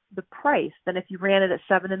half the price than if you ran it at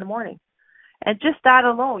 7 in the morning. And just that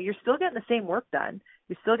alone, you're still getting the same work done.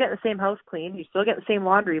 You're still getting the same house cleaned. You're still getting the same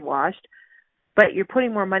laundry washed, but you're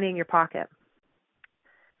putting more money in your pocket.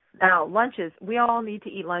 Now, lunches. We all need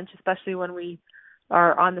to eat lunch, especially when we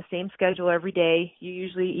are on the same schedule every day. You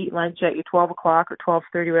usually eat lunch at your 12 o'clock or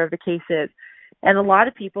 12:30, whatever the case is. And a lot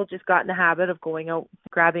of people just got in the habit of going out,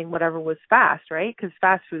 grabbing whatever was fast, right? Because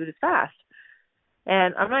fast food is fast.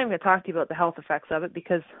 And I'm not even going to talk to you about the health effects of it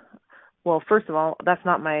because, well, first of all, that's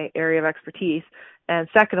not my area of expertise. And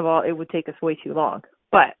second of all, it would take us way too long.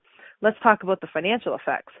 But let's talk about the financial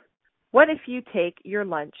effects. What if you take your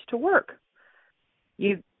lunch to work?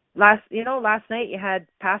 Last night you had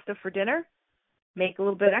pasta for dinner. Make a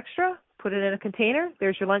little bit extra, put it in a container.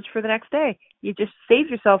 There's your lunch for the next day. You just saved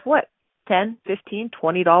yourself what? $10, $15,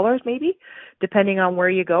 $20 maybe, depending on where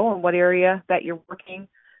you go and what area that you're working,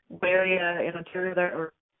 what area in Ontario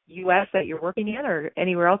or U.S. that you're working in, or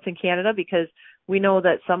anywhere else in Canada, because we know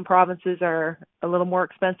that some provinces are a little more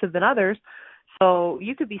expensive than others. So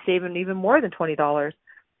you could be saving even more than $20.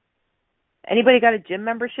 Anybody got a gym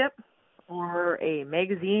membership or a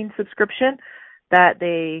magazine subscription that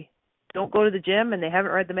they don't go to the gym and they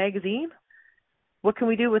haven't read the magazine? What can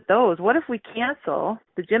we do with those? What if we cancel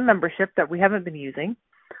the gym membership that we haven't been using,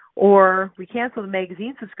 or we cancel the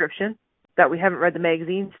magazine subscription that we haven't read the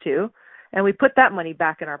magazines to, and we put that money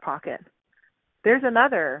back in our pocket? There's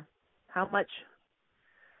another, how much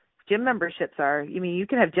gym memberships are. I mean, you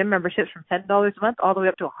can have gym memberships from $10 a month all the way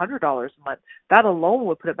up to $100 a month. That alone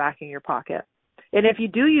would put it back in your pocket. And if you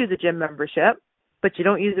do use a gym membership, but you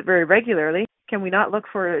don't use it very regularly, can we not look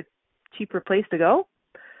for a cheaper place to go?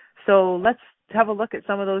 So let's have a look at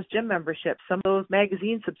some of those gym memberships, some of those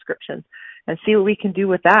magazine subscriptions, and see what we can do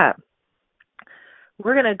with that.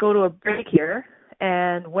 we're going to go to a break here,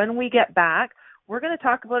 and when we get back, we're going to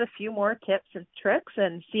talk about a few more tips and tricks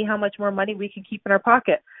and see how much more money we can keep in our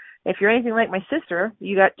pocket. If you're anything like my sister,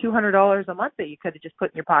 you got $200 a month that you could have just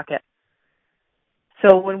put in your pocket.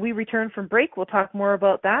 So when we return from break, we'll talk more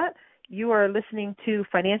about that. You are listening to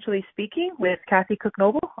Financially Speaking with Kathy Cook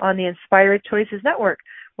Noble on the Inspired Choices Network.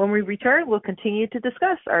 When we return, we'll continue to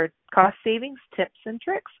discuss our cost savings, tips, and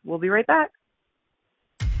tricks. We'll be right back.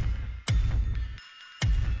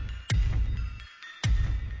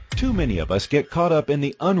 Too many of us get caught up in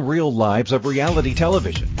the unreal lives of reality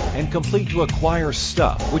television and complete to acquire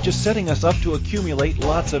stuff, which is setting us up to accumulate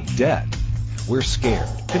lots of debt. We're scared,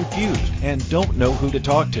 confused, and don't know who to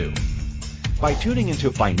talk to. By tuning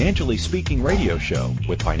into Financially Speaking radio show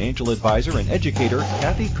with financial advisor and educator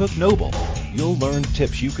Kathy Cook Noble, you'll learn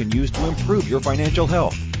tips you can use to improve your financial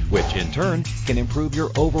health, which in turn can improve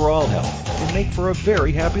your overall health and make for a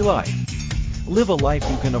very happy life. Live a life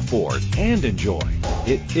you can afford and enjoy.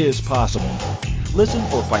 It is possible. Listen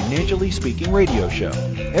for Financially Speaking radio show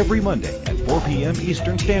every Monday at 4 p.m.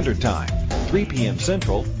 Eastern Standard Time, 3 p.m.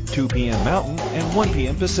 Central, 2 p.m. Mountain, and 1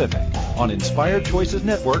 p.m. Pacific on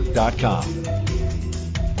InspiredChoicesNetwork.com.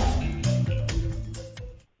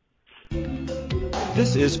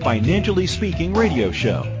 This is Financially Speaking radio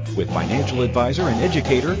show with financial advisor and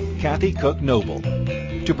educator Kathy Cook Noble.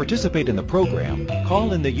 To participate in the program,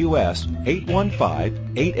 call in the U.S.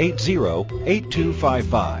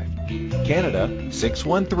 815-880-8255, Canada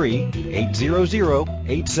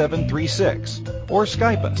 613-800-8736, or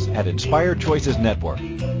Skype us at Inspired Choices Network.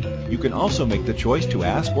 You can also make the choice to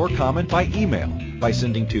ask or comment by email by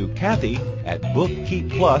sending to Kathy at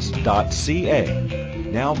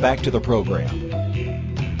bookkeepplus.ca. Now back to the program.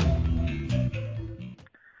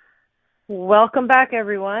 Welcome back,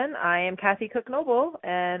 everyone. I am Kathy Cook Noble,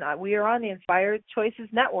 and we are on the Inspired Choices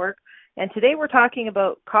Network. And today we're talking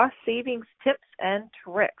about cost savings tips and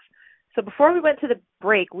tricks. So before we went to the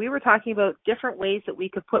break, we were talking about different ways that we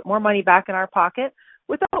could put more money back in our pocket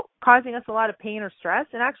without causing us a lot of pain or stress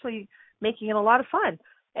and actually making it a lot of fun.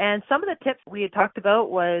 And some of the tips we had talked about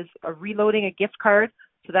was reloading a gift card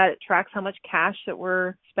so that it tracks how much cash that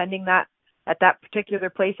we're spending that at that particular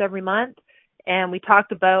place every month. And we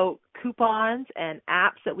talked about coupons and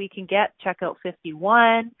apps that we can get, Checkout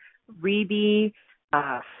 51, Reebie,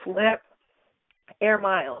 Flip, Air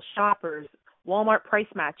Miles, Shoppers, Walmart price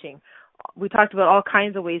matching. We talked about all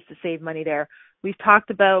kinds of ways to save money there. We've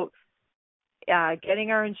talked about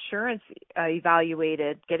getting our insurance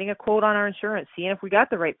evaluated, getting a quote on our insurance, seeing if we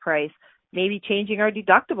got the right price, maybe changing our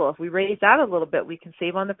deductible. If we raise that a little bit, we can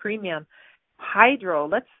save on the premium. Hydro,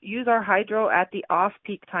 let's use our hydro at the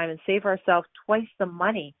off-peak time and save ourselves twice the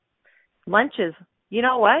money. Lunches, you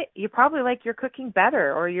know what? You probably like your cooking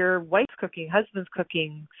better, or your wife's cooking, husband's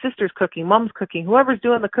cooking, sister's cooking, mom's cooking, whoever's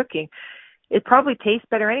doing the cooking. It probably tastes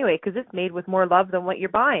better anyway because it's made with more love than what you're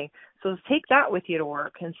buying. So take that with you to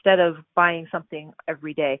work instead of buying something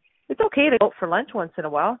every day. It's okay to go out for lunch once in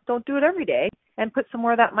a while. Don't do it every day and put some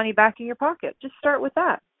more of that money back in your pocket. Just start with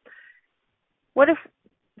that. What if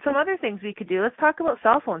some other things we could do? Let's talk about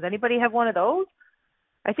cell phones. Anybody have one of those?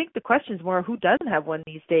 I think the question's more who doesn't have one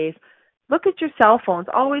these days. Look at your cell phones.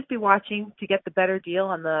 Always be watching to get the better deal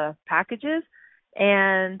on the packages.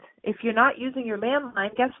 And if you're not using your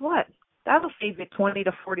landline, guess what? That'll save you $20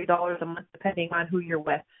 to $40 a month depending on who you're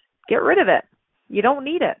with. Get rid of it. You don't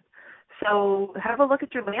need it. So have a look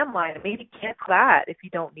at your landline and maybe cancel that if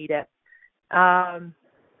you don't need it.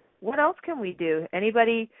 What else can we do?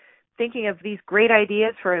 Anybody thinking of these great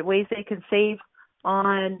ideas for ways they can save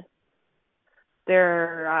on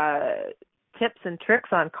their tips and tricks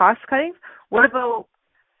on cost cutting? What about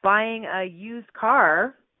buying a used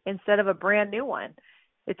car instead of a brand new one?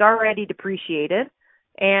 It's already depreciated,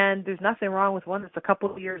 and there's nothing wrong with one that's a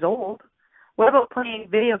couple of years old. What about playing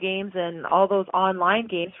video games and all those online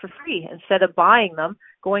games for free instead of buying them,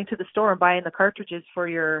 going to the store and buying the cartridges for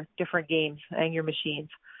your different games and your machines?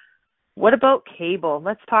 What about cable?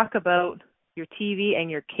 Let's talk about your TV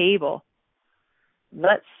and your cable.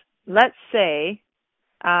 Let's say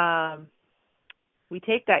we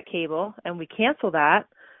take that cable and we cancel that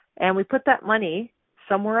and we put that money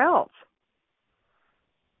somewhere else.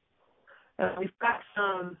 And we've got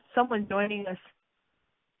someone joining us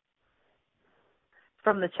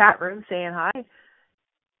from the chat room saying hi.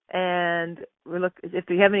 And if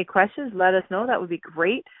you have any questions, let us know. That would be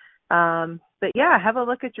great. But yeah, have a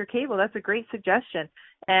look at your cable. That's a great suggestion.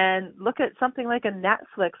 And look at something like a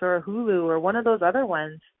Netflix or a Hulu or one of those other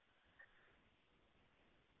ones.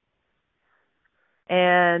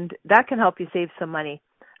 And that can help you save some money.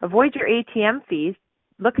 Avoid your ATM fees.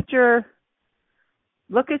 Look at your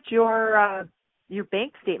your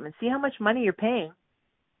bank statement. See how much money you're paying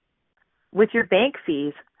with your bank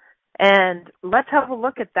fees. And let's have a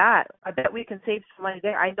look at that. I bet we can save some money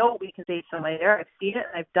there. I know we can save some money there. I've seen it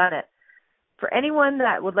and I've done it. For anyone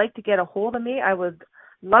that would like to get a hold of me, I would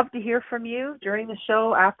love to hear from you during the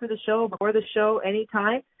show, after the show, before the show,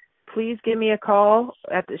 anytime. Please give me a call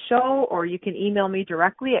at the show, or you can email me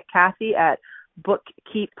directly at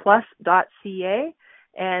Kathy@bookkeepplus.ca.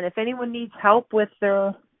 And if anyone needs help with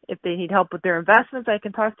if they need help with their investments, I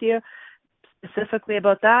can talk to you specifically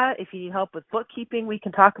about that. If you need help with bookkeeping, we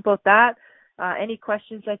can talk about that. Any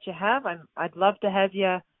questions that you have, I'd love to have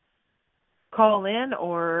you call in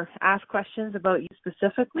or ask questions about you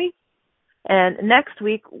specifically. And next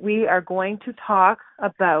week, we are going to talk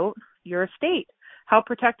about your estate. How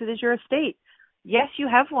protected is your estate? Yes, you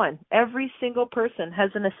have one. Every single person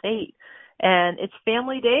has an estate. And it's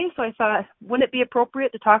Family Day, so I thought, wouldn't it be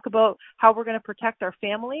appropriate to talk about how we're going to protect our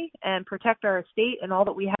family and protect our estate and all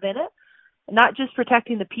that we have in it? Not just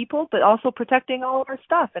protecting the people, but also protecting all of our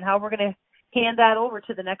stuff and how we're going to hand that over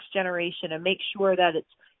to the next generation and make sure that it's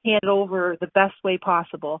handed over the best way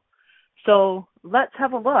possible. So let's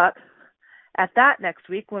have a look at that next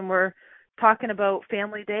week when we're talking about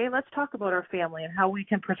Family Day. Let's talk about our family and how we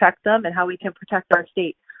can protect them and how we can protect our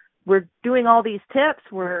estate. We're doing all these tips.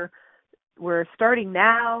 We're starting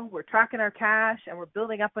now. We're tracking our cash and we're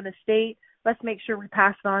building up an estate. Let's make sure we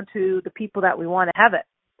pass it on to the people that we want to have it,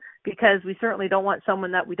 because we certainly don't want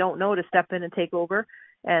someone that we don't know to step in and take over.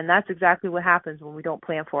 And that's exactly what happens when we don't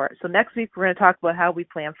plan for it. So next week, we're going to talk about how we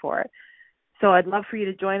plan for it. So I'd love for you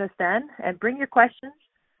to join us then and bring your questions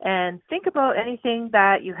and think about anything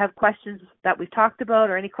that you have questions that we've talked about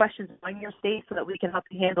or any questions on your estate so that we can help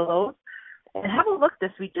you handle those. And have a look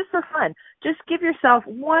this week just for fun. Just give yourself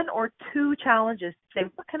 1 or 2 challenges. Say,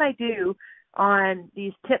 what can I do on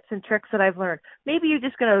these tips and tricks that I've learned? Maybe you're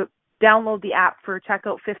just going to download the app for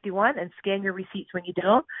Checkout 51 and scan your receipts when you do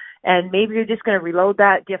them. And maybe you're just going to reload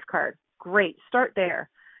that gift card. Great. Start there.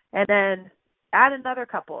 And then add another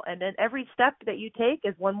couple. And then every step that you take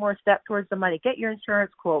is one more step towards the money. Get your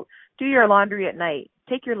insurance quote. Do your laundry at night.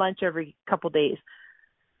 Take your lunch every couple days.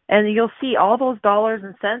 And you'll see all those dollars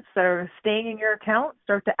and cents that are staying in your account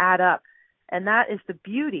start to add up. And that is the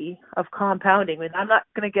beauty of compounding. I mean, I'm not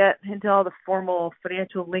going to get into all the formal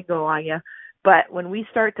financial lingo on you, but when we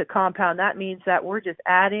start to compound, that means that we're just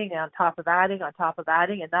adding on top of adding on top of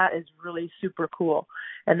adding, and that is really super cool.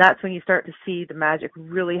 And that's when you start to see the magic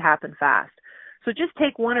really happen fast. So just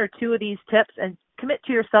take 1 or 2 of these tips and commit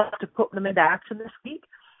to yourself to put them into action this week,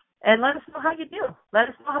 and let us know how you do. Let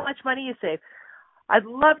us know how much money you save. I'd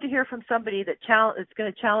love to hear from somebody that's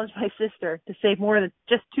going to challenge my sister to save more than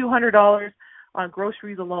just $200 on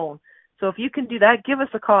groceries alone. So if you can do that, give us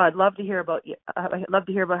a call. I'd love to hear about you. I'd love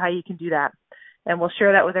to hear about how you can do that. And we'll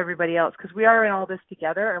share that with everybody else, because we are in all this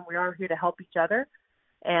together and we are here to help each other.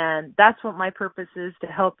 And that's what my purpose is, to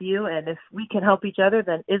help you. And if we can help each other,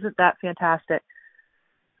 then isn't that fantastic?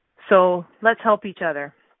 So let's help each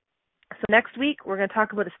other. So next week, we're going to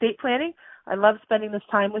talk about estate planning. I love spending this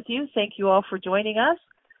time with you. Thank you all for joining us.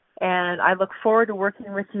 And I look forward to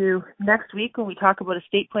working with you next week when we talk about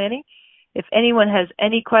estate planning. If anyone has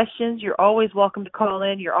any questions, you're always welcome to call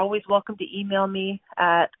in. You're always welcome to email me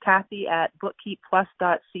at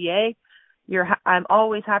Kathy@bookkeepplus.ca. I'm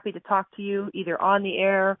always happy to talk to you either on the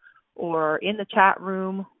air or in the chat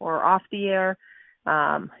room or off the air.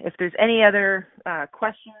 If there's any other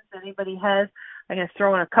questions that anybody has, I'm going to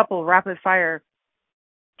throw in a couple of rapid-fire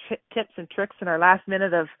tips and tricks in our last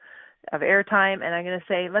minute of airtime, and I'm going to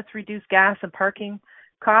say, let's reduce gas and parking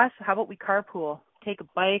costs. How about we carpool? Take a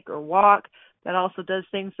bike or walk. That also does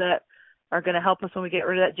things that are going to help us when we get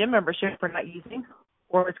rid of that gym membership we're not using,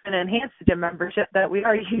 or it's going to enhance the gym membership that we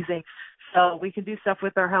are using. So we can do stuff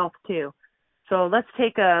with our health too. So let's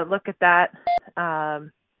take a look at that,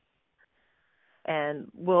 and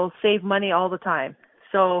we'll save money all the time.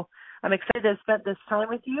 So I'm excited to have spent this time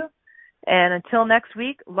with you. And until next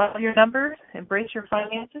week, love your numbers, embrace your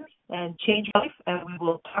finances, and change your life. And we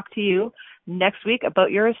will talk to you next week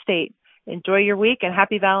about your estate. Enjoy your week, and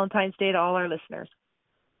happy Valentine's Day to all our listeners.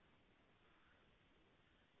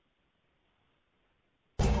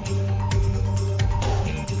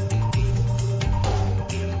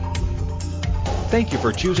 Thank you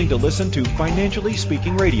for choosing to listen to Financially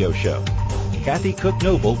Speaking Radio Show. Kathy Cook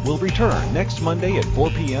Noble will return next Monday at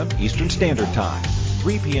 4 p.m. Eastern Standard Time,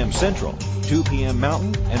 3 p.m. Central, 2 p.m.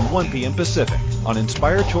 Mountain, and 1 p.m. Pacific on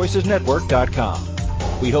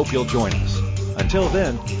InspiredChoicesNetwork.com. We hope you'll join us. Until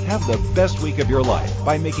then, have the best week of your life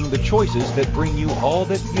by making the choices that bring you all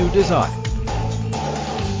that you desire.